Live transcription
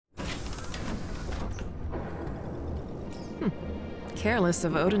Careless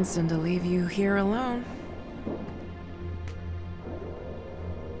of Odinson to leave you here alone.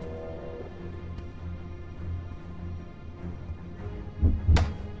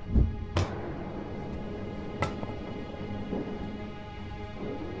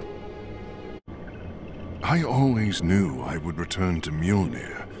 I always knew I would return to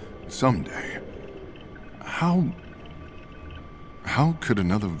Mjolnir someday. How could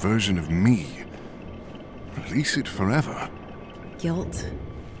another version of me release it forever? Guilt.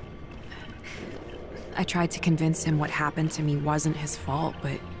 I tried to convince him what happened to me wasn't his fault,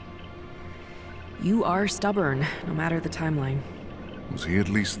 but you are stubborn, no matter the timeline. Was he at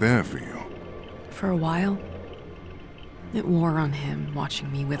least there for you? For a while, it wore on him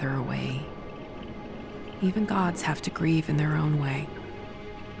watching me wither away. Even gods have to grieve in their own way.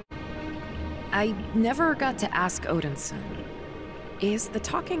 I never got to ask Odinson, is the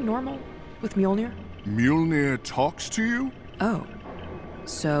talking normal with Mjolnir? Mjolnir talks to you? Oh,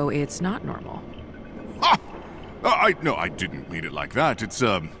 so it's not normal. Ha! No, I didn't mean it like that. It's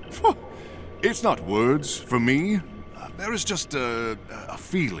not words for me. There is just a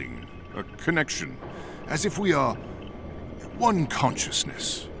feeling, a connection, as if we are one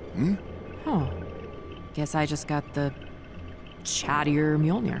consciousness. Huh. Guess I just got the chattier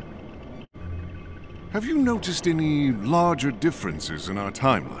Mjolnir. Have you noticed any larger differences in our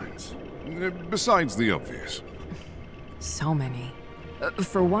timelines? Besides the obvious. So many.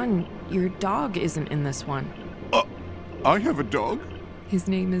 For one, your dog isn't in this one. I have a dog? His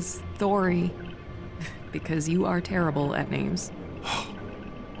name is Thori. Because you are terrible at names.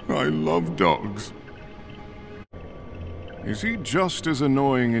 I love dogs. Is he just as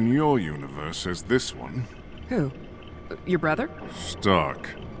annoying in your universe as this one? Who? Your brother? Stark.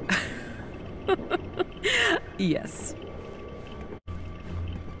 Yes.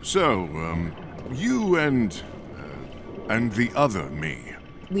 So, you and the other me.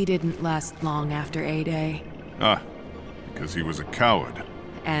 We didn't last long after A-Day. Ah, because he was a coward.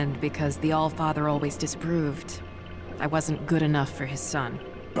 And because the Allfather always disapproved. I wasn't good enough for his son.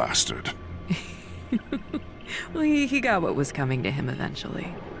 Bastard. Well, he got what was coming to him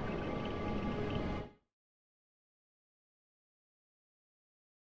eventually.